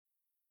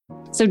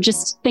So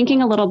just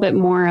thinking a little bit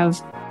more of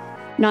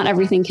not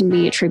everything can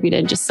be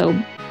attributed just so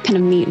kind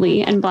of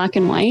neatly and black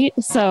and white.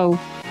 So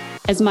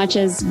as much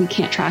as we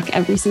can't track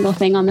every single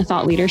thing on the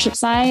thought leadership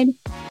side,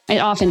 it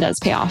often does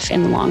pay off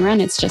in the long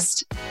run.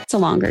 It's a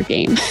longer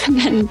game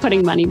than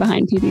putting money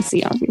behind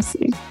PPC,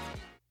 obviously.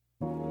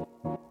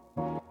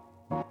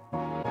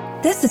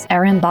 This is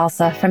Erin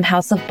Balsa from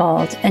House of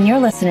Bold, and you're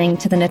listening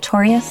to the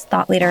Notorious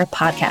Thought Leader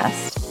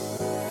podcast.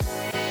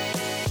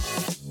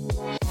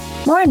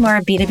 More and more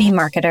B2B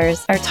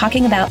marketers are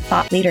talking about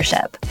thought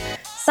leadership.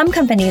 Some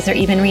companies are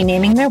even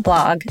renaming their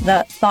blog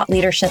the Thought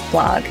Leadership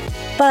blog.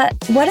 But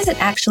what does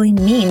it actually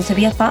mean to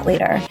be a thought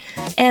leader?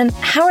 And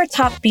how are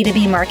top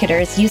B2B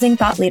marketers using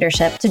thought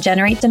leadership to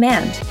generate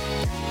demand?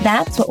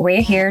 That's what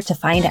we're here to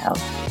find out.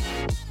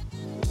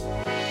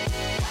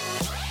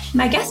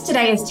 My guest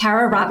today is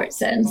Tara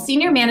Robertson,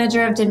 Senior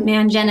Manager of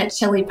Demand Gen at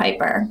Chili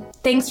Piper.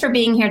 Thanks for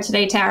being here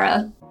today,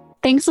 Tara.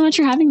 Thanks so much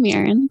for having me,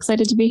 Erin.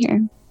 Excited to be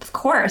here. Of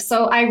course.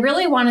 So I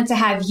really wanted to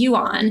have you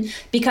on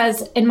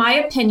because, in my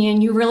opinion,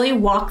 you really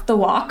walk the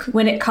walk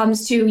when it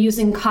comes to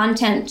using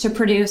content to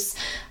produce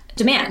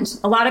demand.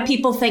 A lot of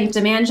people think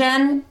demand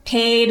gen,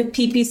 paid,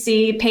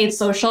 PPC, paid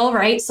social,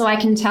 right? So I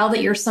can tell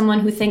that you're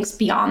someone who thinks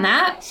beyond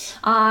that.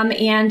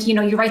 And,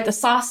 you write the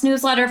Sauce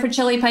newsletter for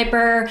Chili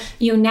Piper.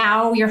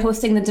 You're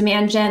hosting the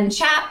Demand Gen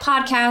Chat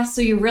podcast.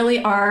 So you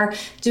really are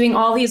doing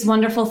all these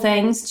wonderful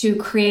things to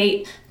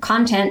create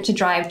content to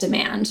drive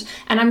demand.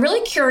 And I'm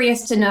really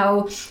curious to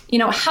know,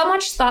 how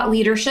much thought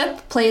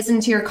leadership plays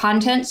into your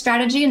content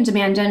strategy and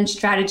demand gen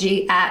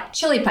strategy at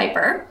Chili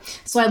Piper.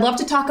 So I'd love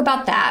to talk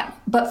about that.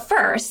 But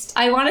first,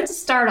 I wanted to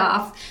start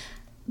off,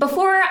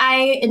 before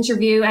I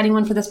interview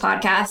anyone for this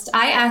podcast,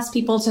 I ask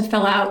people to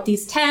fill out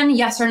these 10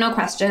 yes or no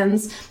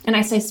questions. And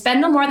I say,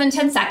 spend no more than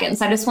 10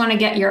 seconds. I just want to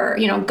get your,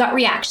 gut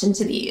reaction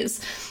to these.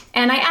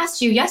 And I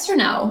asked you, yes or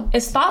no,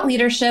 is thought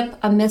leadership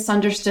a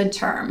misunderstood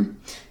term?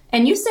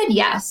 And you said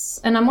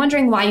yes. And I'm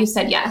wondering why you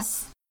said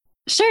yes.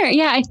 Sure.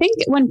 Yeah. I think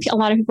when a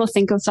lot of people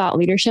think of thought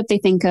leadership, they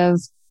think of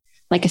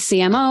like a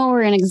CMO or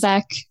an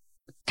exec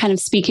kind of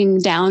speaking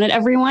down at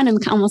everyone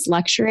and almost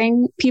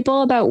lecturing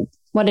people about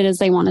what it is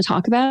they want to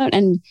talk about.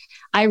 And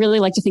I really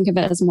like to think of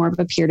it as more of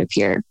a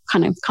peer-to-peer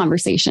kind of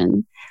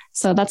conversation.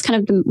 So that's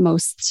kind of the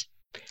most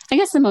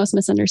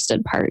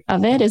misunderstood part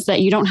of it is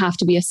that you don't have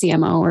to be a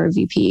CMO or a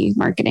VP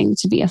marketing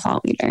to be a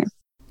thought leader.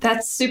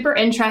 That's super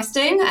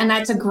interesting. And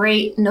that's a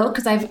great note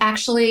because I've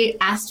actually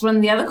asked one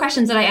of the other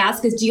questions that I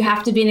ask is, do you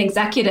have to be an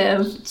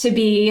executive to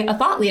be a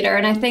thought leader?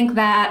 And I think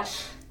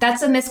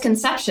that's a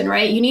misconception,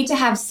 right? You need to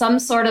have some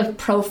sort of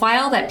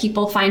profile that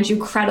people find you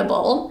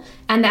credible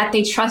and that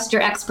they trust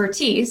your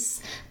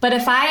expertise. But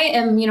if I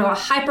am, a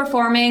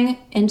high-performing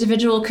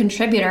individual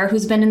contributor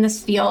who's been in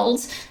this field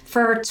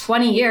for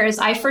 20 years,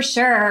 I for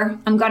sure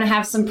am going to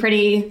have some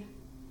pretty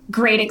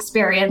great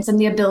experience and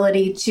the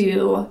ability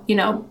to,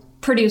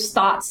 produce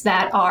thoughts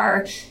that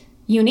are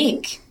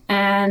unique.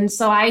 And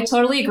so I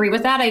totally agree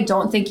with that. I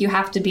don't think you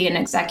have to be an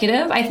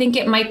executive. I think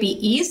it might be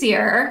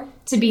easier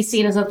to be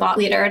seen as a thought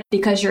leader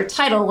because your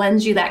title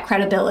lends you that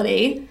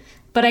credibility.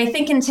 But I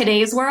think in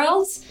today's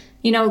world,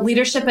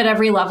 leadership at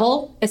every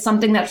level is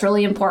something that's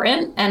really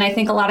important. And I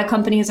think a lot of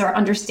companies are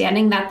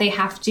understanding that they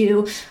have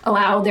to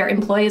allow their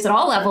employees at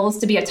all levels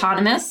to be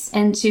autonomous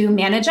and to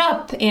manage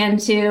up and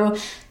to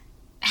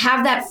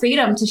have that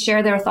freedom to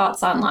share their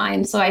thoughts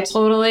online. So I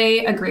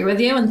totally agree with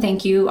you. And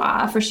thank you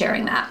for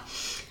sharing that.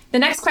 The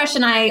next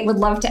question I would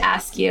love to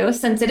ask you,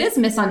 since it is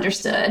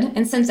misunderstood,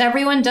 and since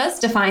everyone does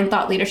define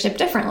thought leadership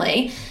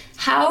differently,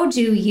 how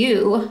do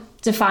you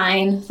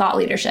define thought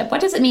leadership?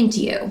 What does it mean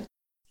to you?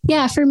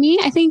 Yeah, for me,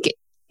 I think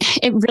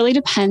it really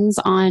depends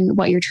on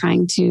what you're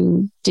trying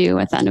to do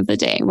at the end of the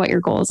day, what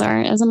your goals are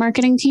as a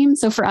marketing team.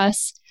 So for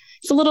us,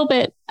 it's a little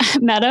bit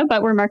meta,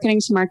 but we're marketing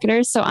to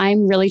marketers. So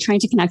I'm really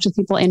trying to connect with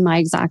people in my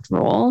exact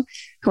role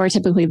who are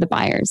typically the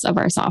buyers of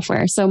our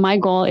software. So my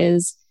goal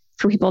is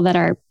for people that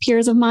are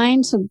peers of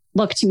mine to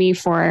look to me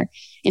for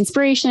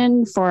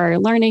inspiration, for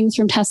learnings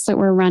from tests that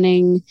we're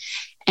running,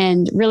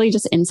 and really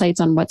just insights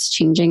on what's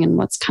changing and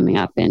what's coming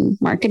up in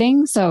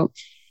marketing. So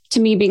to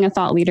me, being a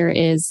thought leader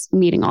is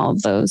meeting all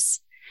of those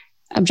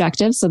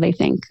objectives. So they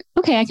think,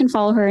 okay, I can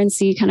follow her and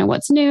see kind of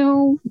what's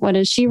new. What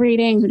is she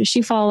reading? Who does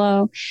she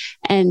follow?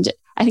 And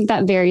I think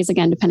that varies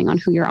again, depending on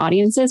who your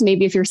audience is.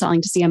 Maybe if you're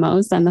selling to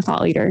CMOs, then the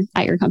thought leader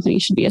at your company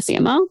should be a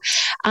CMO.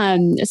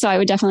 So I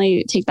would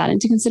definitely take that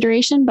into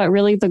consideration. But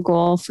really the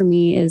goal for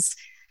me is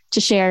to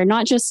share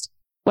not just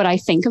what I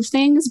think of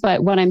things,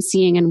 but what I'm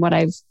seeing and what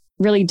I've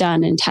really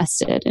done and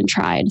tested and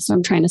tried. So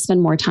I'm trying to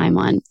spend more time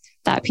on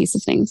that piece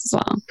of things as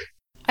well.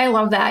 I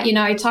love that.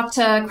 I talked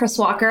to Chris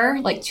Walker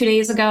like 2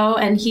 days ago,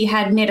 and he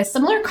had made a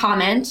similar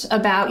comment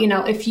about,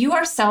 if you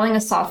are selling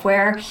a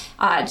software to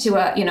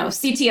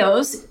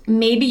CTOs,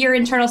 maybe your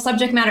internal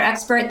subject matter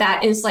expert,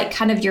 that is like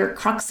kind of your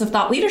crux of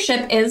thought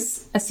leadership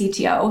is a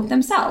CTO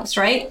themselves,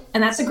 right?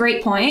 And that's a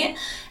great point.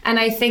 And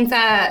I think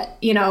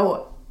that,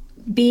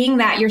 being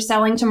that you're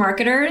selling to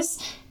marketers,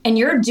 and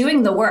you're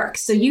doing the work.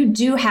 So you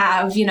do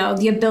have,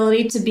 the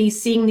ability to be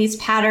seeing these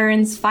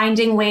patterns,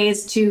 finding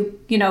ways to,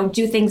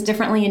 do things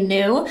differently and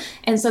new.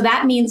 And so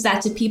that means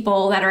that to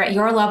people that are at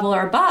your level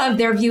or above,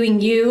 they're viewing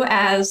you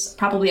as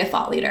probably a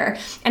thought leader.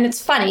 And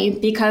it's funny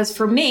because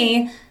for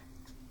me,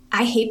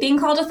 I hate being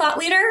called a thought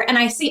leader, and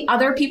I see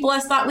other people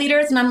as thought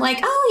leaders and I'm like,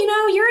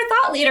 oh, you're a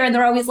thought leader. And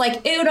they're always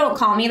like, ew, don't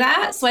call me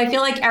that. So I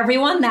feel like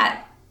everyone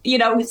that,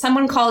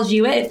 someone calls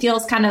you it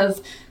feels kind of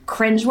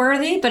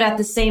cringeworthy, but at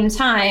the same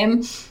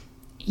time,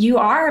 you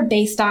are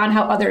based on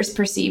how others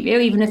perceive you,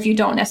 even if you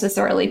don't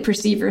necessarily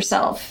perceive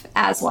yourself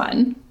as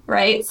one,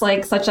 right? It's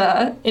like such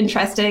a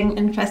interesting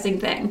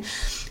thing.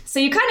 So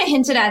you kind of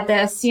hinted at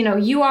this,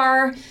 you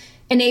are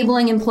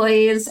enabling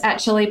employees at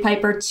Chili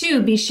Piper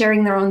to be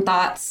sharing their own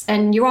thoughts.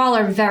 And you all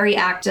are very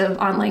active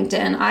on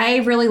LinkedIn. I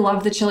really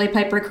love the Chili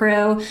Piper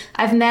crew.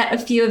 I've met a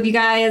few of you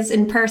guys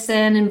in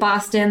person in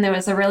Boston. There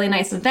was a really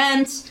nice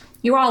event.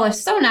 You all are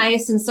so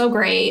nice and so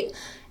great.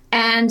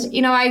 And,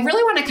 I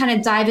really want to kind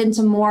of dive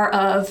into more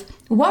of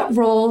what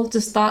role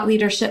does thought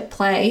leadership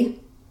play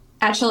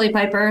at Chili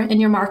Piper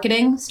in your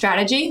marketing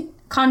strategy,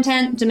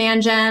 content,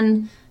 demand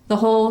gen, the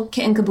whole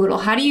kit and caboodle.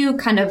 How do you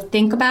kind of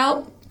think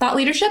about thought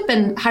leadership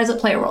and how does it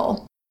play a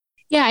role?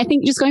 Yeah, I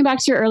think just going back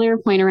to your earlier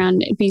point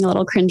around it being a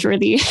little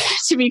cringeworthy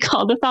to be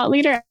called a thought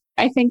leader,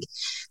 I think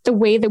the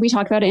way that we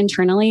talk about it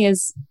internally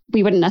is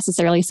we wouldn't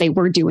necessarily say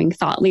we're doing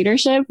thought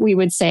leadership. We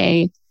would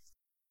say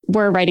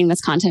we're writing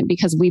this content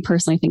because we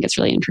personally think it's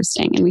really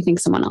interesting and we think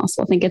someone else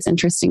will think it's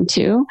interesting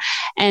too.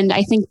 And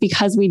I think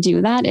because we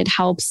do that, it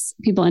helps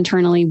people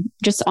internally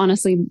just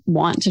honestly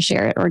want to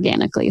share it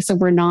organically. So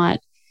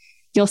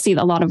you'll see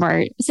that a lot of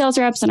our sales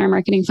reps and our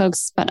marketing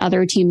folks, but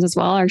other teams as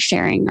well, are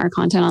sharing our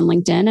content on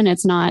LinkedIn. And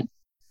it's not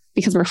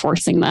because we're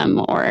forcing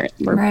them or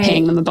we're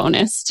paying them a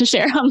bonus to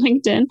share on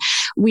LinkedIn.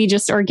 We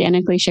just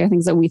organically share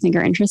things that we think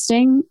are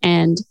interesting.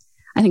 And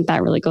I think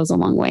that really goes a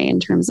long way in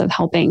terms of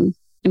helping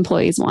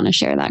employees want to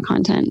share that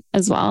content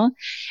as well.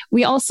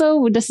 We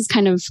also, this is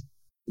kind of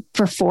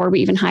before we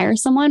even hire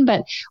someone,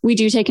 but we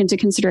do take into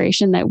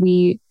consideration that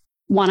we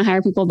want to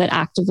hire people that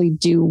actively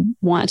do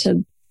want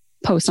to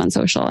post on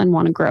social and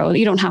want to grow.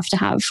 You don't have to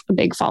have a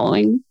big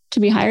following to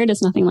be hired.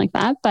 It's nothing like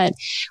that. But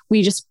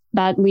we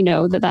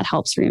know that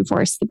helps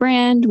reinforce the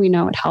brand. We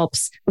know it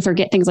helps with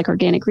things like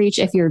organic reach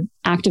if you're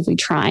actively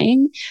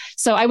trying.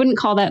 So I wouldn't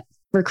call that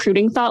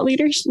recruiting thought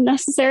leaders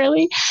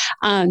necessarily.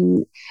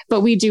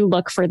 But we do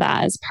look for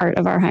that as part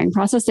of our hiring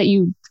process, that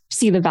you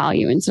see the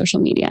value in social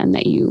media and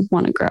that you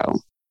want to grow.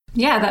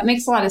 Yeah, that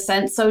makes a lot of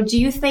sense. So do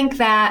you think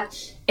that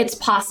it's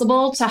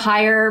possible to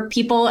hire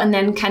people and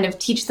then kind of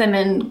teach them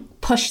and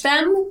push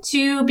them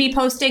to be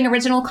posting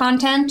original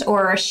content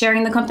or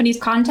sharing the company's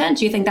content?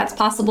 Do you think that's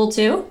possible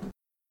too?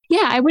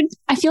 Yeah,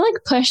 I feel like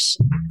push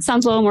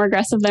sounds a little more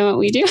aggressive than what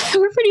we do.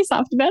 We're pretty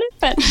soft about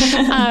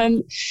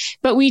it,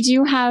 but we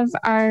do have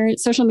our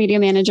social media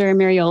manager,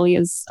 Marioli,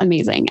 is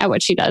amazing at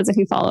what she does. If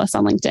you follow us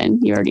on LinkedIn,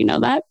 you already know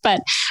that.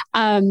 But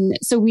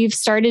so we've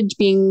started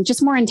being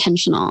just more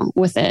intentional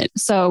with it.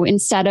 So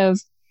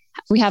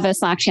we have a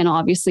Slack channel,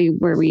 obviously,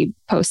 where we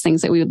post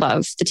things that we would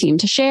love the team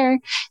to share.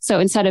 So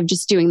instead of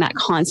just doing that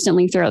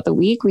constantly throughout the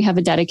week, we have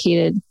a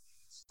dedicated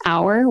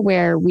hour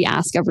where we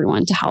ask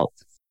everyone to help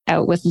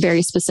out with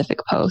very specific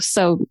posts.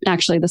 So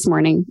actually this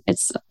morning,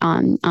 it's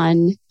on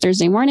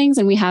Thursday mornings,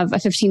 and we have a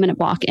 15-minute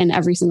block in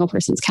every single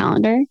person's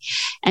calendar,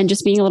 and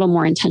just being a little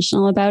more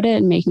intentional about it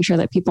and making sure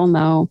that people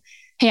know,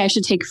 hey, I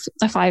should take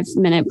a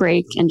 5-minute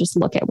break and just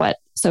look at what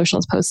social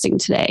is posting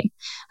today.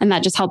 And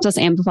that just helps us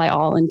amplify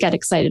all and get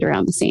excited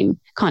around the same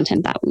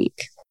content that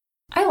week.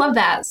 I love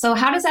that. So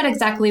how does that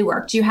exactly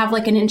work? Do you have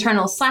like an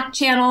internal Slack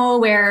channel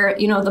where,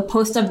 the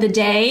post of the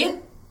day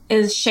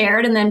is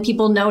shared and then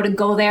people know to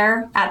go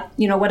there at,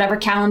 whatever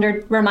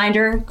calendar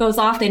reminder goes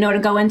off, they know to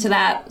go into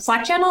that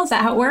Slack channel? Is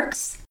that how it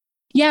works?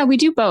 Yeah, we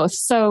do both.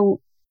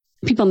 So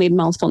people need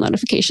multiple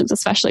notifications,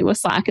 especially with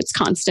Slack. It's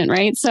constant,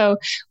 right? So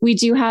we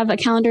do have a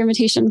calendar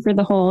invitation for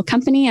the whole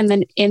company. And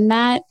then in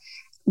that,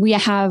 we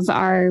have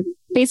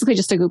basically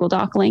just a Google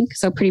Doc link.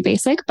 So pretty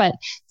basic, but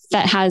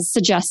that has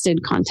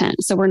suggested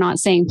content. So we're not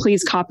saying,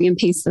 please copy and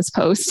paste this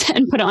post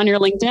and put it on your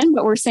LinkedIn,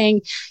 but we're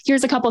saying,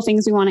 here's a couple of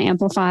things we want to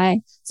amplify.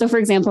 So for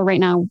example, right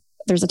now,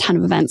 there's a ton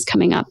of events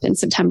coming up in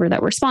September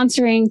that we're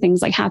sponsoring,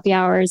 things like happy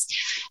hours.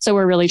 So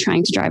we're really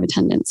trying to drive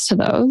attendance to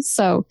those.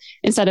 So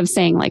instead of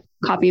saying like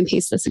copy and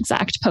paste this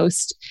exact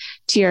post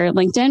to your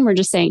LinkedIn, we're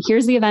just saying,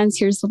 here's the events,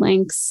 here's the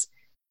links,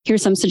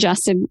 here's some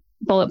suggested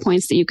bullet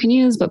points that you can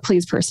use, but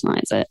please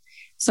personalize it.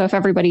 So if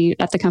everybody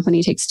at the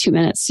company takes 2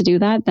 minutes to do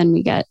that, then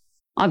we get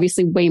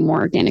obviously way more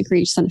organic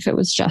reach than if it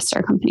was just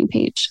our company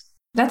page.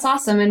 That's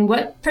awesome. And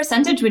what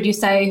percentage would you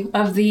say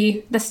of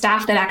the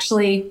staff that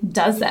actually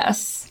does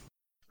this?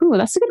 Oh,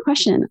 that's a good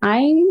question.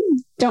 I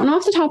don't know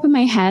off the top of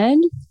my head.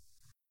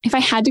 If I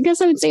had to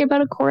guess, I would say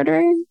about a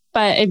quarter,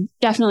 but it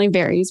definitely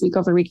varies week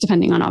over week,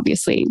 depending on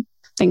obviously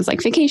things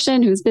like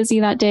vacation, who's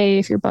busy that day,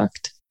 if you're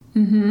booked.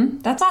 Mm-hmm.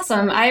 That's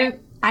awesome. I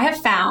have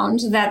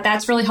found that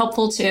that's really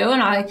helpful too.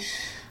 And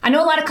I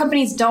know a lot of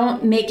companies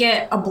don't make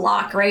it a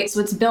block, right?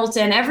 So it's built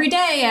in every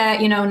day at,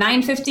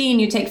 9:15,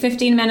 you take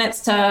 15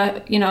 minutes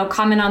to,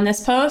 comment on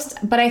this post.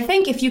 But I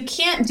think if you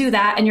can't do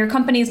that and your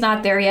company's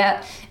not there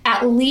yet,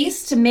 at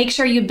least make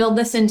sure you build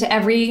this into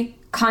every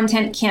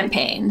content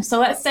campaign. So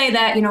let's say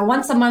that,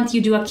 once a month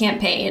you do a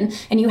campaign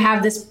and you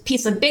have this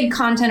piece of big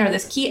content or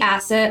this key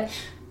asset.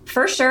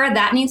 For sure,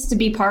 that needs to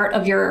be part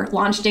of your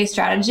launch day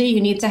strategy.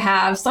 You need to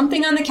have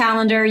something on the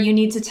calendar. You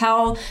need to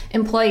tell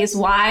employees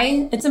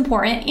why it's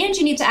important, and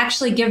you need to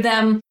actually give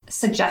them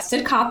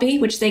suggested copy,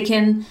 which they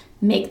can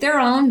make their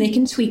own, they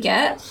can tweak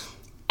it.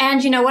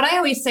 And what I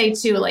always say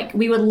too,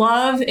 we would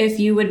love if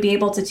you would be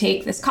able to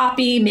take this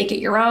copy, make it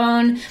your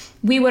own.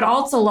 We would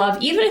also love,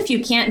 even if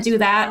you can't do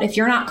that, if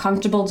you're not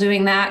comfortable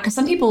doing that, because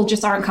some people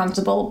just aren't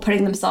comfortable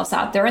putting themselves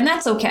out there, and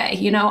that's okay.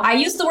 I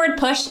use the word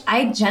push,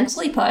 I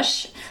gently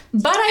push,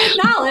 but I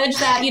acknowledge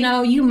that,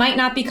 you might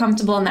not be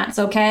comfortable, and that's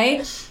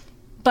okay.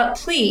 But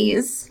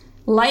please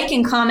like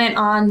and comment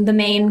on the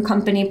main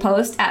company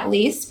post at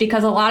least,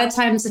 because a lot of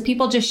times if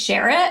people just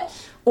share it,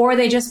 or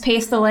they just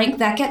paste the link,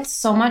 that gets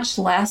so much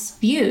less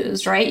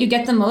views, right? You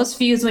get the most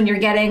views when you're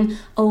getting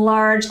a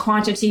large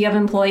quantity of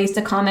employees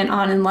to comment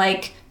on and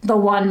like the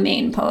one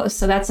main post.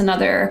 So that's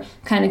another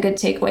kind of good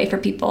takeaway for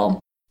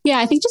people. Yeah,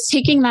 I think just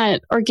taking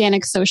that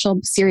organic social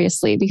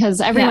seriously,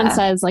 because everyone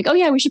says oh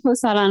yeah, we should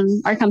post that on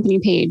our company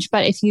page.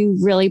 But if you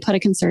really put a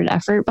concerted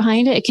effort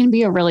behind it, it can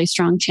be a really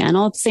strong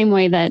channel. It's the same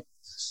way that,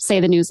 say,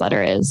 the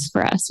newsletter is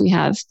for us. We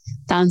have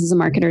thousands of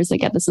marketers that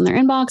get this in their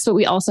inbox, but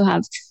we also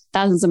have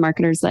thousands of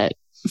marketers that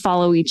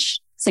follow each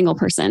single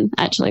person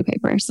at Chili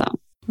Piper.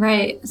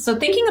 Right. So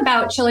thinking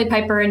about Chili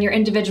Piper and your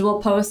individual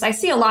posts, I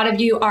see a lot of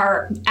you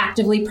are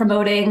actively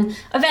promoting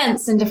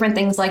events and different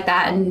things like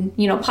that, and,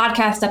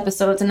 podcast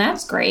episodes, and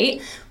that's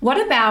great. What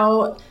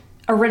about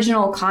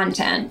original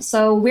content?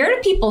 So where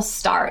do people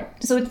start?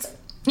 So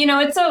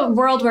it's a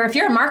world where if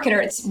you're a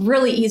marketer, it's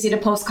really easy to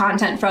post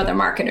content for other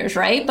marketers,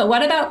 right? But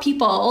what about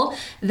people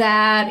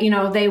that,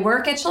 they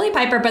work at Chili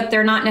Piper, but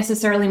they're not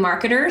necessarily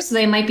marketers? So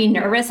they might be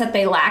nervous that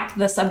they lack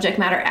the subject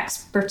matter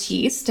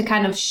expertise to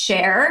kind of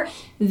share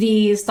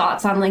these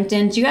thoughts on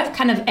LinkedIn. Do you have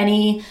kind of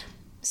any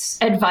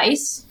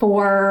advice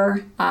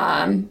for,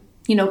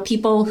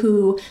 people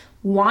who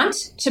want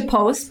to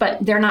post, but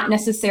they're not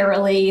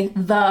necessarily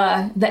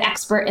the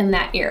expert in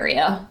that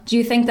area? Do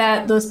you think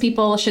that those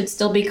people should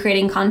still be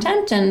creating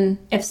content? And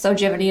if so,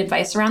 do you have any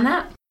advice around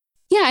that?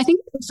 Yeah, I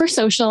think for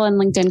social and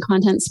LinkedIn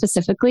content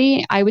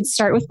specifically, I would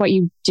start with what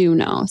you do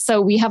know.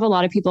 So we have a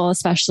lot of people,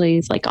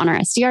 especially on our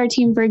SDR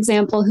team, for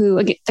example, who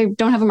again, they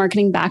don't have a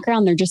marketing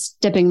background. They're just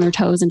dipping their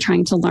toes and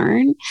trying to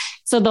learn.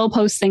 So they'll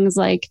post things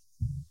like,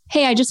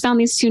 hey, I just found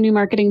these 2 new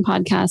marketing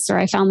podcasts, or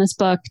I found this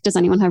book. Does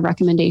anyone have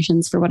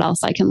recommendations for what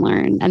else I can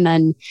learn? And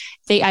then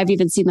I've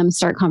even seen them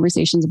start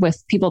conversations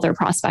with people they're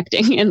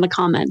prospecting in the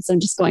comments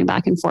and just going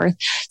back and forth.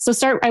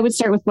 So I would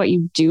start with what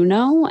you do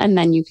know, and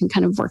then you can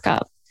kind of work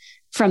up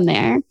from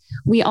there.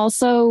 We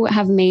also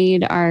have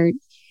made our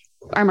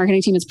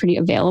marketing team is pretty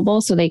available,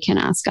 so they can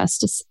ask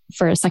us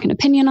for a second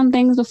opinion on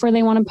things before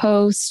they want to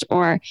post,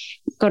 or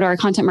go to our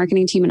content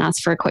marketing team and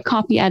ask for a quick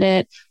copy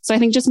edit. So I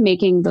think just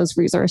making those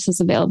resources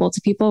available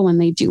to people when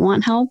they do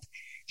want help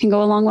can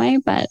go a long way.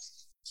 But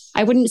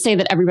I wouldn't say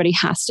that everybody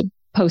has to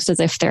post as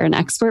if they're an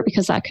expert,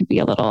 because that could be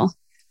a little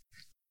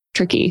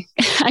tricky.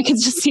 I could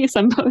just see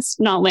some posts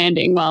not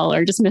landing well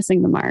or just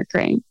missing the mark,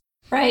 right?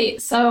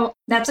 Right. So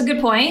that's a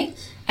good point.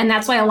 And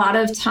that's why a lot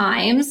of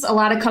times, a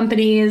lot of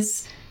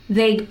companies,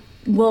 they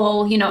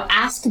will,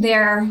 ask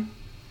their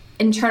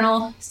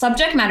internal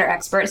subject matter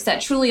experts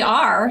that truly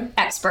are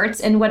experts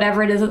in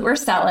whatever it is that we're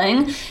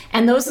selling.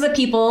 And those are the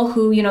people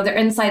who, their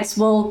insights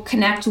will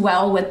connect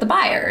well with the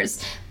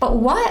buyers. But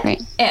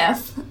what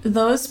if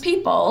those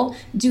people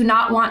do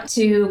not want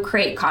to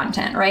create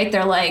content, right?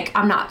 They're like,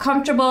 I'm not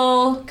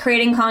comfortable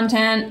creating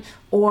content,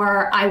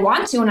 or I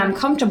want to and I'm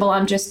comfortable,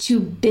 I'm just too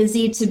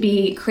busy to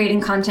be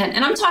creating content.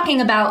 And I'm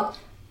talking about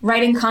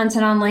writing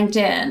content on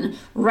LinkedIn,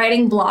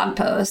 writing blog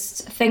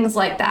posts, things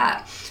like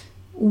that.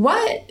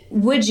 What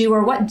would you,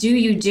 or what do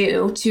you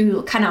do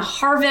to kind of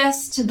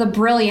harvest the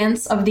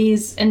brilliance of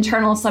these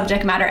internal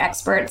subject matter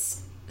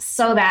experts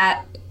so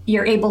that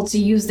you're able to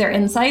use their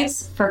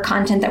insights for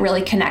content that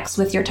really connects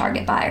with your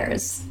target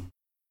buyers?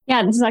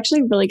 Yeah, this is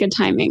actually really good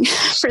timing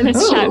for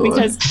this chat,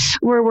 because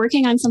we're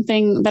working on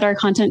something that our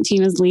content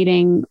team is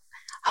leading,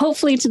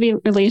 hopefully to be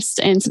released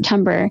in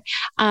September.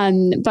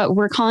 But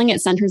we're calling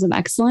it Centers of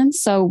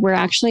Excellence. So we're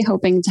actually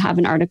hoping to have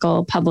an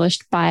article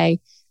published by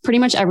pretty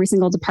much every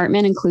single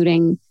department,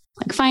 including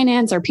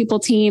finance or people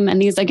team.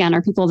 And these, again,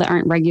 are people that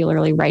aren't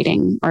regularly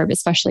writing, or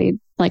especially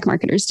like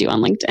marketers do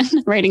on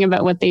LinkedIn, writing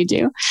about what they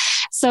do.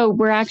 So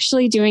we're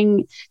actually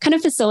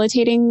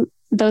facilitating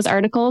those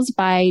articles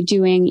by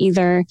doing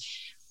either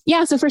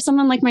so for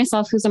someone like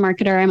myself who's a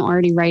marketer, I'm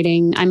already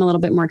writing, I'm a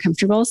little bit more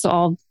comfortable. So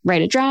I'll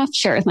write a draft,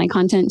 share it with my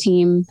content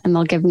team, and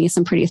they'll give me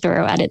some pretty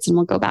thorough edits, and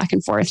we'll go back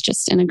and forth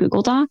just in a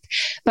Google Doc.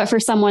 But for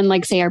someone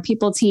like, say, our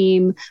people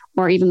team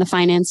or even the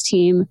finance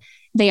team,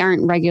 they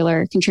aren't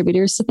regular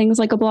contributors to things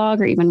like a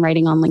blog or even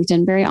writing on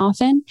LinkedIn very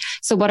often.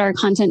 So what our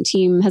content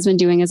team has been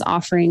doing is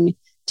offering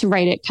to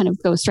write it, kind of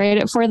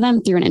ghostwrite it for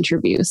them through an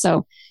interview.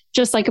 So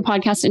just like a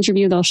podcast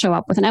interview, they'll show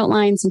up with an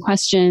outline, some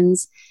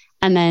questions,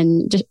 and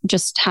then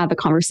just have a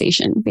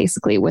conversation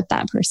basically with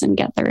that person,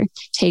 get their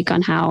take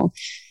on how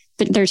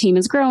their team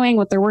is growing,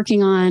 what they're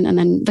working on. And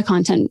then the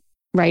content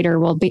writer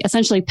will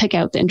essentially pick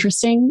out the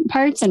interesting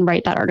parts and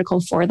write that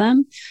article for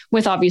them,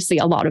 with obviously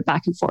a lot of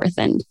back and forth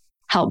and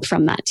help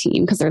from that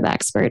team because they're the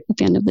expert at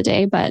the end of the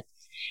day. But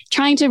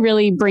trying to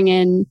really bring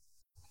in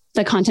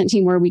the content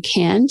team where we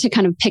can to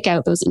kind of pick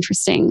out those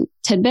interesting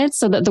tidbits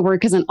so that the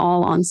work isn't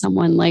all on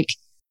someone like,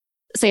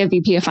 say, a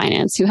VP of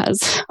finance who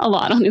has a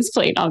lot on his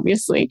plate,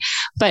 obviously,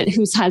 but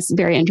who has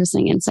very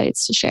interesting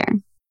insights to share.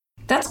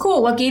 That's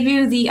cool. What gave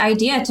you the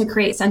idea to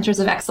create centers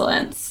of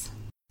excellence?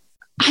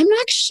 I'm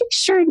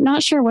actually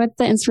not sure what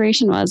the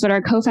inspiration was, but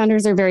our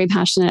co-founders are very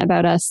passionate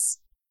about us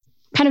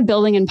kind of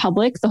building in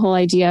public the whole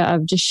idea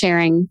of just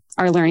sharing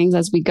our learnings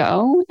as we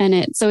go. And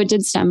it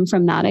did stem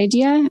from that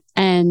idea.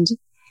 And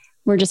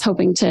we're just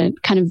hoping to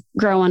kind of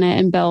grow on it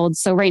and build.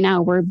 So right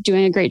now we're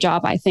doing a great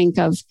job, I think,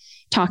 of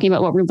talking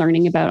about what we're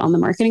learning about on the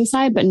marketing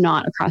side, but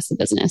not across the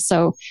business.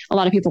 So a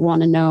lot of people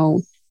want to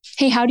know,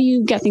 hey, how do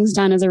you get things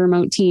done as a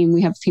remote team?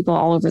 We have people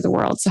all over the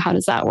world. So how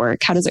does that work?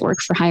 How does it work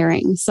for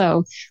hiring?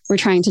 So we're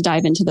trying to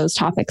dive into those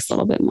topics a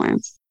little bit more.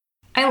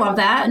 I love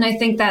that. And I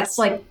think that's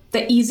like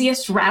the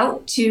easiest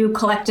route to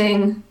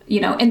collecting,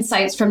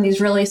 insights from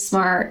these really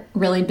smart,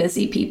 really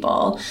busy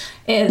people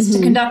is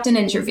to conduct an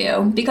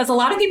interview. Because a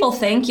lot of people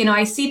think,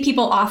 I see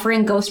people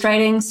offering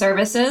ghostwriting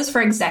services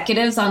for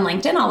executives on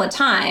LinkedIn all the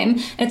time.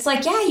 It's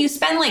like, yeah, you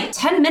spend like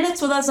 10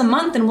 minutes with us a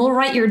month and we'll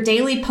write your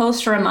daily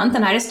post for a month.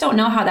 And I just don't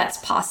know how that's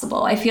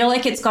possible. I feel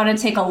like it's going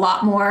to take a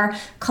lot more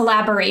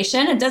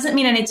collaboration. It doesn't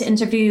mean I need to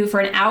interview you for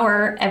an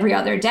hour every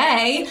other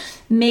day.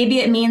 Maybe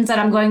it means that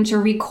I'm going to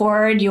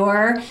record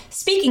your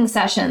speaking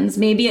sessions.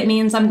 Maybe it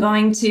means I'm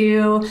going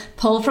to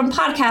pull from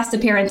podcast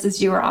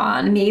appearances you were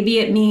on. Maybe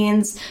it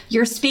means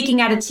you're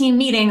speaking at a team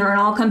meeting or an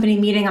all company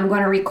meeting. I'm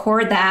going to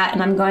record that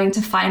and I'm going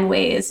to find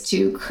ways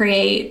to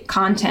create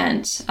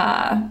content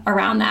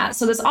around that.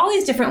 So there's all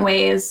these different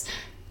ways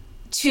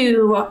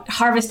to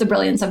harvest the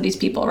brilliance of these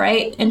people,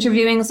 right?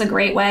 Interviewing is a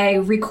great way.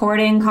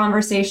 Recording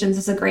conversations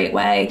is a great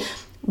way.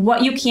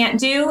 What you can't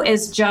do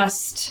is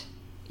just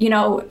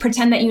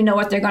pretend that you know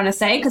what they're going to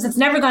say, because it's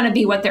never going to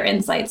be what their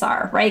insights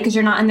are, right? Because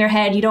you're not in their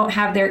head, you don't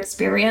have their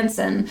experience.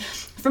 And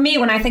for me,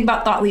 when I think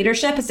about thought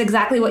leadership, it's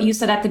exactly what you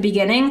said at the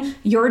beginning.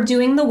 You're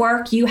doing the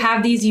work, you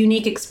have these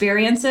unique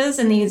experiences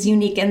and these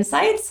unique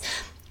insights.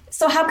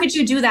 So how could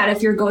you do that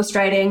if you're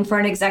ghostwriting for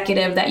an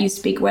executive that you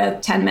speak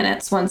with 10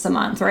 minutes once a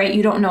month, right?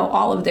 You don't know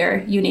all of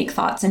their unique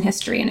thoughts and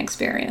history and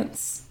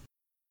experience.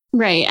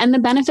 Right. And the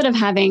benefit of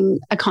having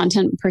a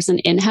content person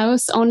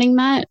in-house owning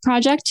that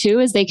project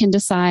too is they can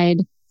decide,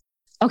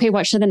 okay,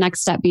 what should the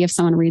next step be if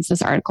someone reads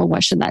this article?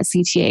 What should that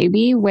CTA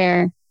be?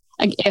 Where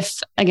if,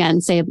 again,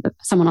 say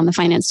someone on the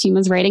finance team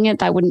was writing it,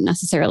 that wouldn't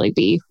necessarily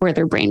be where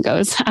their brain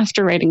goes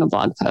after writing a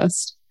blog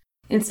post.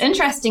 It's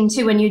interesting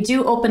too, when you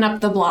do open up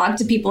the blog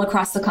to people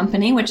across the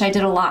company, which I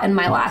did a lot in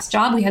my last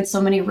job. We had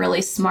so many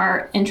really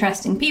smart,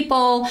 interesting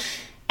people.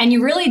 And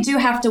you really do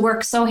have to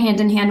work so hand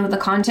in hand with the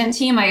content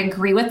team. I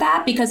agree with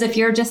that, because if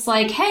you're just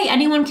like, hey,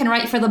 anyone can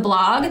write for the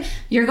blog,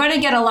 you're going to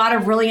get a lot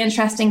of really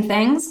interesting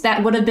things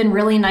that would have been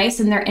really nice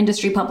in their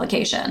industry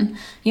publication.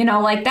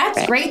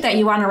 That's great that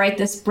you want to write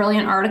this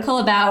brilliant article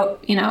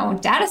about,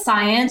 data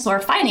science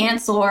or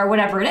finance or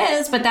whatever it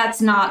is, but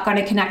that's not going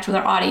to connect with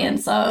our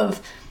audience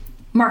of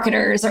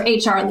marketers or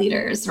HR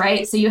leaders,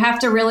 right? So you have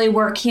to really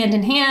work hand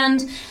in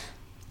hand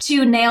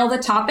to nail the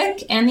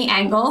topic and the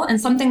angle. And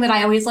something that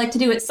I always like to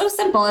do, it's so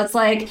simple. It's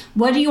like,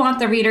 what do you want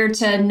the reader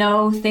to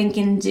know, think,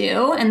 and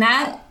do? And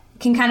that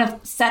can kind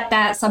of set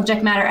that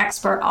subject matter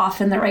expert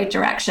off in the right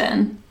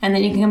direction. And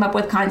then you can come up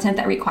with content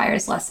that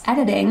requires less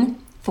editing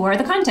for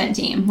the content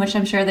team, which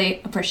I'm sure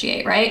they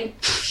appreciate, right?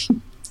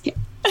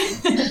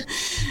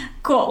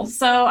 Cool.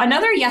 So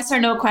another yes or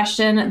no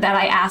question that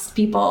I ask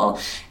people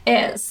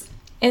is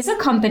a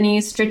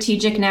company's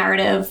strategic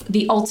narrative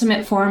the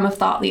ultimate form of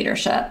thought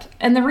leadership?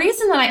 And the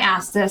reason that I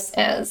ask this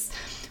is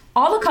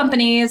all the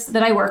companies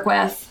that I work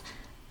with,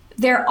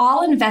 they're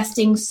all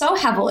investing so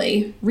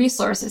heavily,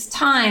 resources,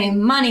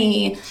 time,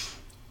 money,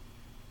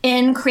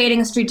 in creating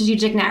a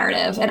strategic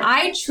narrative. And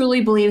I truly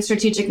believe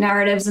strategic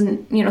narratives,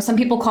 and some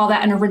people call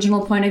that an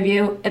original point of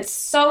view. It's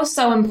so,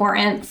 so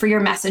important for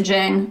your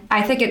messaging.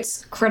 I think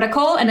it's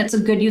critical and it's a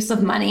good use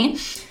of money.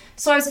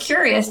 So I was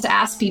curious to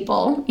ask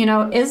people,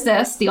 is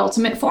this the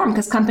ultimate form?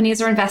 Because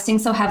companies are investing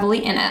so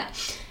heavily in it.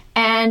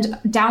 And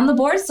down the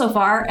board so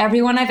far,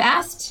 everyone I've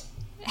asked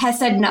has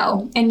said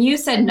no. And you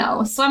said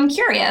no. So I'm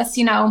curious,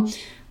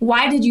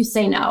 why did you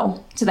say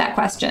no to that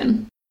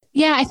question?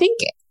 Yeah, I think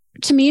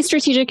to me,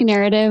 strategic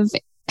narrative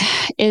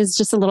is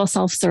just a little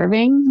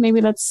self-serving. Maybe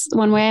that's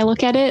one way I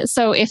look at it.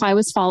 So if I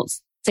was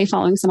say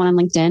following someone on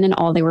LinkedIn and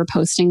all they were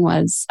posting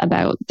was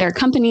about their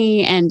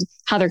company and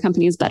how their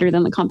company is better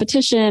than the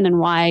competition and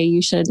why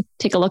you should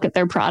take a look at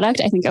their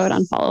product, I think I would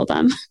unfollow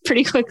them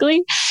pretty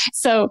quickly.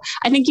 So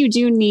I think you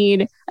do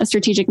need a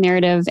strategic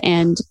narrative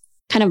and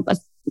kind of a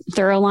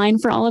thorough line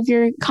for all of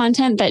your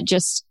content that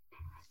just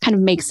kind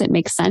of makes it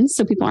make sense.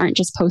 So people aren't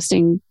just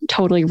posting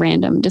totally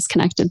random,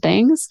 disconnected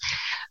things.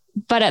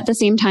 But at the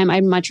same time,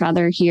 I'd much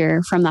rather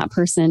hear from that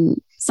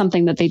person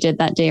something that they did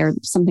that day or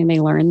something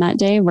they learned that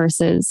day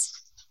versus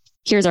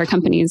here's our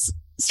company's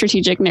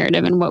strategic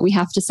narrative and what we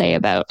have to say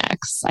about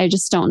X. I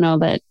just don't know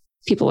that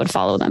people would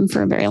follow them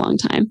for a very long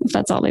time if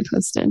that's all they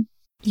posted.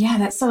 Yeah,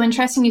 that's so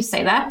interesting you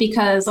say that,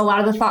 because a lot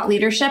of the thought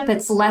leadership,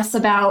 it's less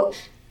about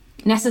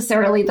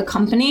necessarily the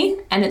company,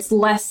 and it's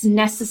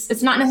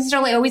it's not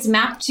necessarily always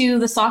mapped to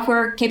the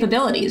software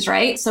capabilities,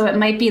 right? So it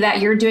might be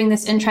that you're doing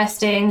this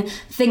interesting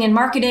thing in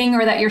marketing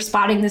or that you're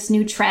spotting this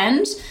new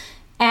trend.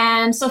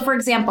 And so, for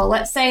example,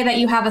 let's say that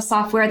you have a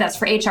software that's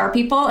for HR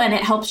people and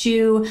it helps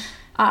you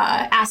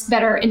ask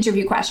better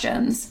interview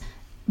questions.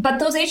 But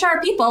those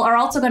HR people are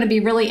also going to be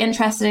really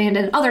interested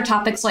in other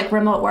topics like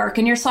remote work,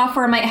 and your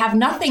software might have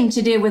nothing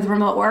to do with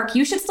remote work.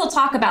 You should still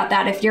talk about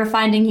that if you're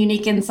finding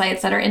unique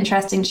insights that are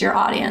interesting to your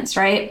audience,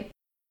 right?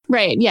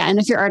 Right. Yeah. And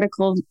if your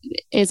article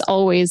is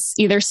always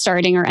either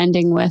starting or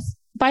ending with,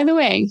 by the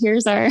way,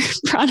 here's our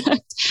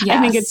product, yes.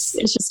 I think it's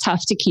just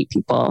tough to keep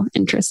people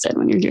interested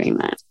when you're doing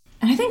that.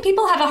 And I think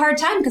people have a hard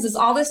time because it's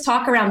all this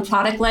talk around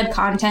product-led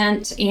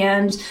content.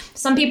 And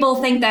some people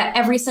think that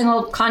every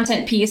single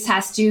content piece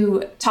has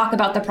to talk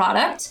about the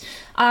product.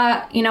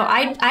 I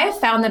have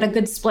found that a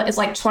good split is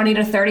like 20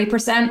 to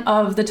 30%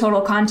 of the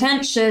total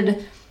content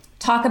should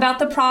talk about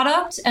the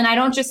product. And I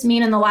don't just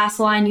mean in the last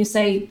line you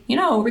say,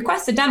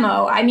 request a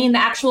demo. I mean,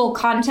 the actual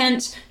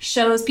content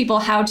shows people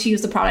how to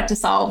use the product to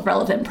solve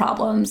relevant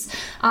problems.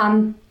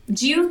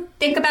 Do you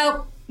think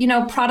about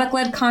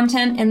product-led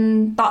content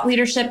and thought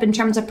leadership in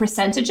terms of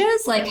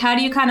percentages? Like, how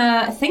do you kind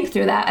of think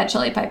through that at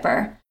Chili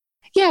Piper?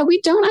 Yeah,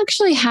 we don't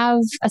actually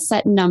have a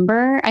set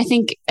number. I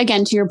think,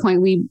 again, to your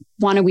point, we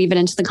want to weave it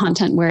into the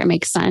content where it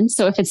makes sense.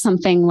 So if it's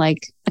something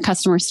like a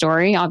customer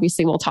story,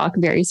 obviously we'll talk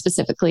very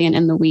specifically and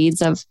in the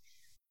weeds of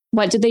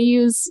what did they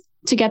use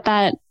to get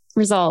that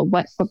result?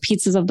 What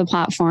pieces of the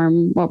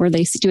platform? What were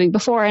they doing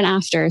before and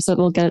after? So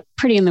we'll get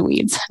pretty in the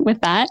weeds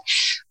with that.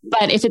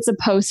 But if it's a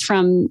post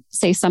from,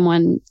 say,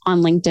 someone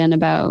on LinkedIn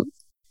about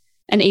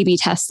an A/B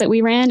test that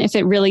we ran, if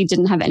it really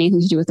didn't have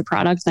anything to do with the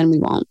product, then we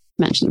won't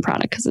mention the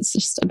product because it's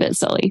just a bit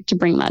silly to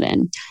bring that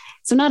in.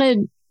 So not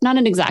an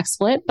exact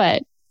split,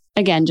 but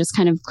again, just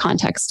kind of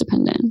context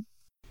dependent.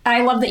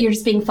 I love that you're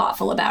just being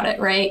thoughtful about it,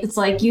 right? It's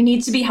like you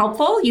need to be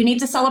helpful. You need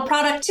to sell a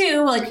product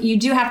too. Like you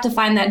do have to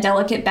find that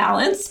delicate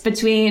balance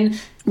between.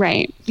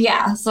 Right.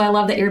 Yeah. So I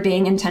love that you're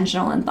being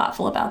intentional and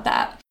thoughtful about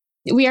that.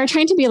 We are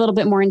trying to be a little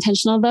bit more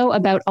intentional, though,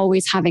 about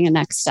always having a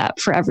next step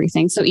for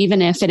everything. So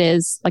even if it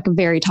is like a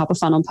very top of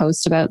funnel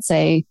post about,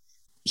 say,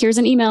 here's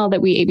an email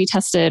that we A/B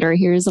tested, or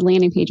here's a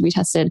landing page we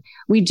tested,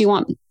 we do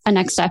want a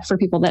next step for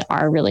people that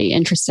are really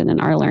interested in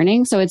our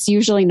learning. So it's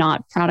usually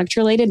not product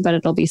related, but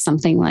it'll be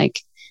something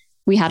like,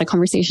 we had a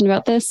conversation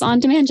about this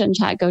on Demand Gen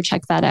Chat, go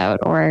check that out.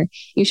 Or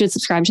you should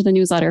subscribe to the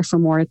newsletter for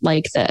more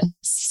like this.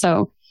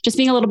 So just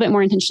being a little bit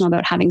more intentional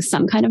about having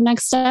some kind of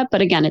next step.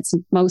 But again, it's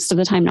most of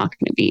the time not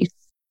going to be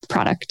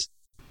product.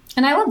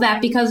 And I love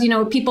that because,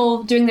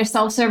 people doing their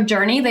self-serve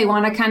journey, they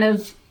want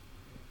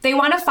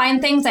to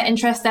find things that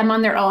interest them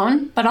on their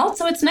own. But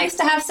also it's nice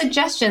to have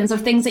suggestions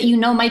of things that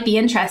might be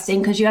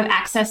interesting because you have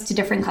access to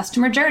different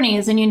customer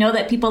journeys. And you know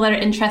that people that are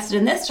interested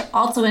in this are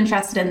also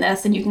interested in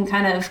this. And you can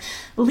kind of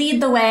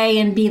lead the way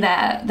and be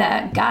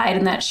that guide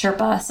and that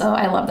Sherpa. So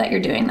I love that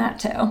you're doing that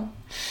too.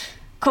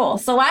 Cool.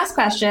 So last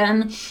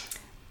question.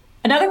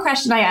 Another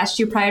question I asked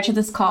you prior to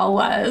this call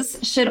was,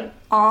 should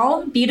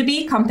all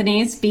B2B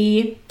companies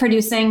be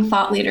producing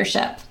thought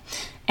leadership?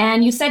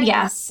 And you said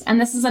yes. And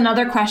this is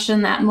another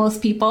question that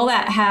most people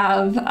that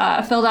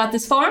have filled out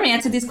this form and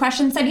answered these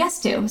questions said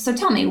yes to. So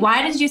tell me,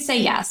 why did you say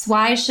yes?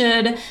 Why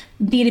should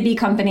B2B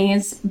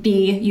companies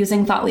be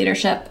using thought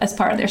leadership as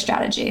part of their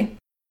strategy?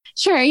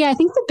 Sure. Yeah, I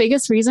think the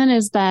biggest reason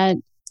is that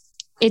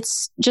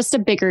it's just a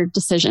bigger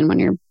decision when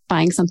you're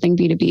buying something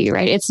B2B,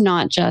 right? It's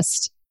not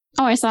just,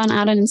 I saw an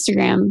ad on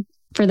Instagram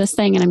for this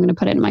thing and I'm going to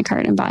put it in my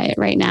cart and buy it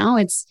right now.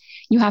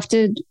 You have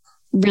to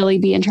really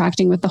be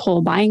interacting with the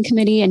whole buying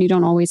committee, and you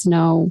don't always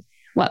know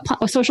what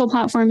social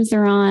platforms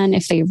they're on,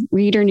 if they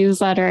read your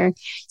newsletter.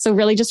 So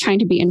really just trying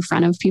to be in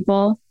front of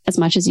people as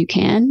much as you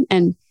can.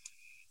 And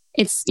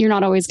you're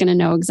not always going to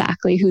know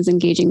exactly who's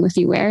engaging with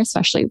you where,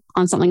 especially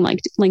on something like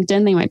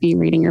LinkedIn. They might be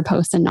reading your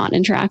posts and not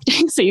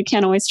interacting. So you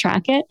can't always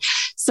track it.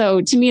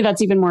 So to me,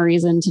 that's even more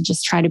reason to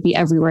just try to be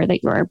everywhere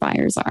that your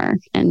buyers are.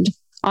 And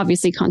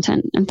obviously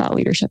content and thought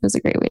leadership is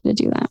a great way to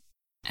do that.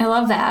 I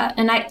love that.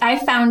 And I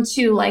found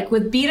too, like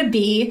with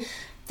B2B,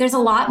 there's a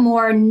lot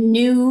more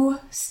new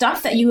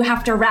stuff that you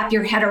have to wrap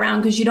your head around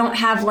because you don't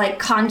have like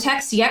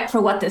context yet for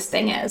what this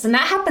thing is. And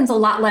that happens a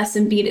lot less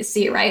in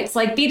B2C, right? It's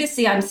like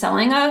B2C, I'm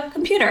selling a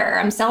computer,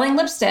 I'm selling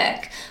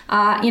lipstick.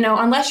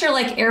 Unless you're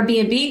like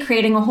Airbnb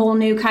creating a whole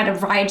new kind of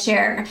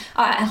rideshare,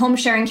 home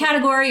sharing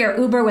category, or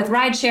Uber with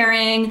ride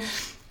sharing.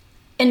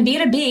 In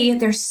B2B,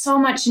 there's so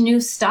much new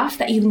stuff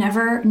that you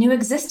never knew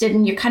existed,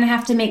 and you kind of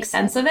have to make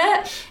sense of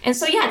it. And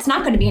so, yeah, it's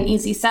not going to be an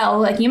easy sell.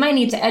 Like, you might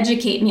need to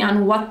educate me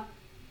on what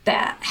the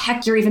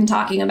heck you're even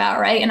talking about,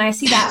 right? And I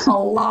see that a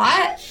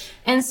lot.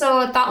 And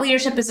so thought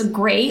leadership is a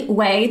great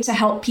way to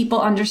help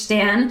people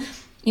understand,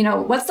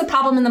 what's the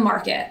problem in the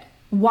market?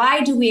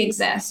 Why do we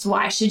exist?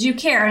 Why should you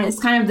care? And it's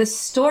kind of this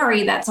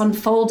story that's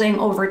unfolding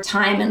over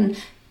time. And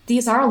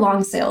these are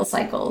long sales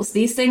cycles.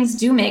 These things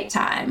do take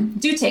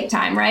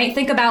time, right?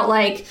 Think about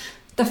like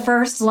the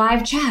first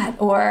live chat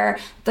or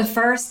the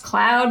first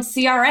cloud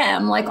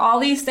CRM, like all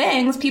these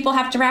things, people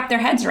have to wrap their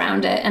heads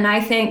around it. And I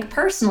think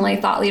personally,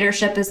 thought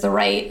leadership is the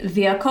right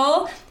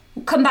vehicle,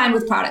 combined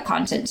with product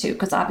content too,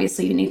 because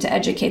obviously you need to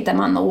educate them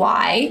on the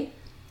why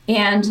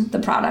and the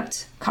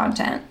product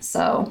content.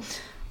 So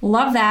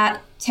love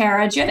that.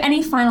 Tara, do you have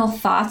any final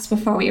thoughts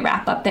before we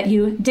wrap up that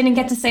you didn't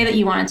get to say that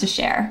you wanted to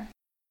share?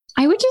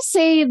 I would just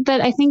say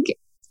that I think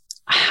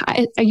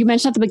you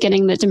mentioned at the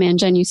beginning that demand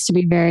gen used to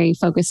be very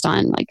focused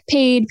on like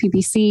paid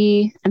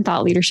PPC, and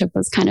thought leadership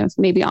was kind of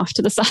maybe off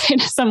to the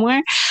side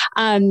somewhere.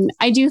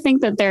 I do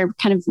think that they're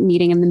kind of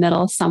meeting in the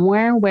middle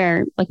somewhere,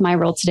 where like my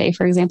role today,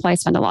 for example, I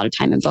spend a lot of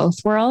time in both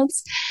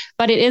worlds,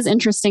 but it is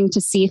interesting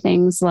to see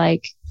things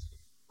like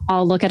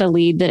I'll look at a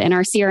lead that in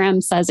our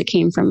CRM says it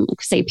came from,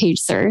 say,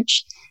 page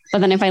search.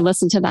 But then if I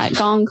listen to that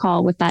gong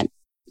call with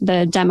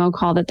the demo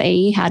call that the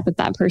AE had with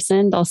that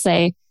person, they'll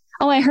say,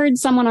 oh, I heard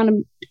someone on a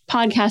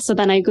podcast, so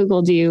then I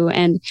Googled you.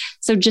 And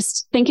so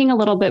just thinking a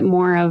little bit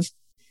more of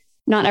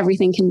not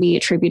everything can be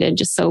attributed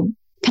just so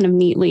kind of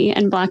neatly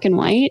and black and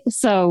white.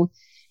 So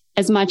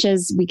as much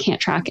as we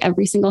can't track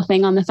every single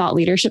thing on the thought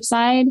leadership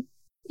side,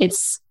 it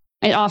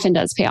often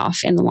does pay off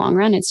in the long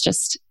run.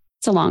 It's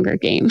a longer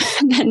game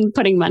than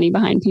putting money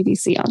behind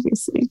PPC,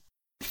 obviously.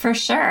 For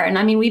sure. And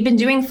I mean, we've been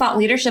doing thought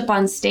leadership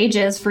on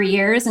stages for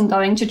years and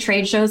going to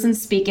trade shows and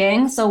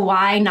speaking. So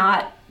why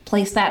not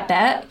place that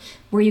bet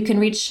where you can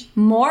reach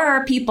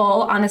more people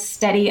on a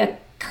steady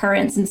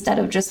occurrence instead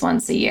of just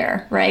once a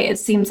year, right? It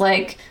seems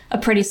like a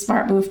pretty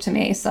smart move to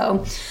me.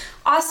 So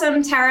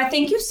awesome, Tara.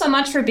 Thank you so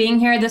much for being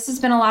here. This has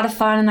been a lot of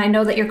fun. And I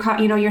know that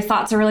your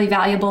thoughts are really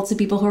valuable to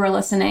people who are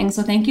listening.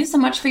 So thank you so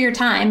much for your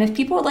time. If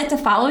people would like to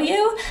follow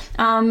you,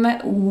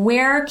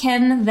 where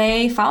can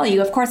they follow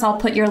you? Of course, I'll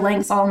put your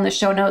links all in the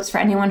show notes for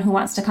anyone who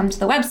wants to come to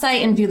the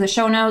website and view the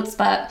show notes.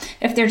 But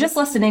if they're just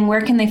listening,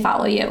 where can they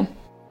follow you?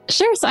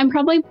 Sure. So I'm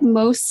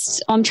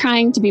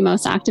trying to be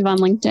most active on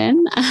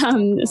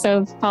LinkedIn.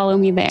 So follow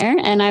me there.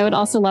 And I would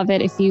also love it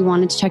if you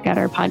wanted to check out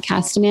our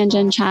podcast, Demand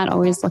Gen Chat,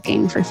 always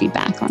looking for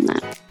feedback on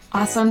that.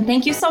 Awesome.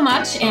 Thank you so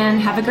much and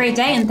have a great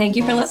day. And thank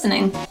you for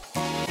listening.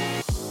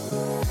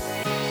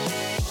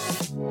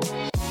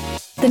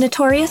 The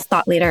Notorious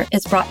Thought Leader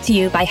is brought to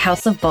you by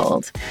House of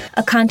Bold,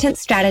 a content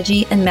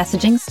strategy and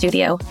messaging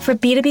studio for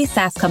B2B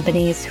SaaS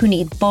companies who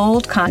need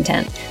bold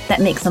content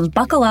that makes them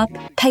buckle up,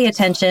 pay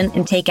attention,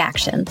 and take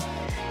action.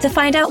 To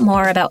find out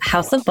more about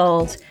House of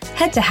Bold,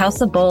 head to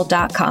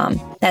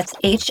houseofbold.com. That's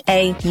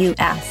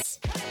HAUS.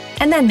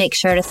 And then make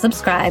sure to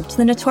subscribe to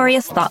the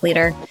Notorious Thought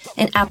Leader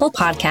in Apple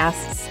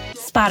Podcasts,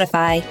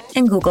 Spotify,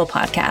 and Google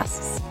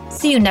Podcasts,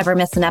 so you never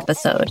miss an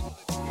episode.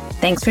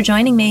 Thanks for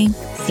joining me.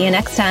 See you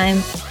next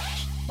time.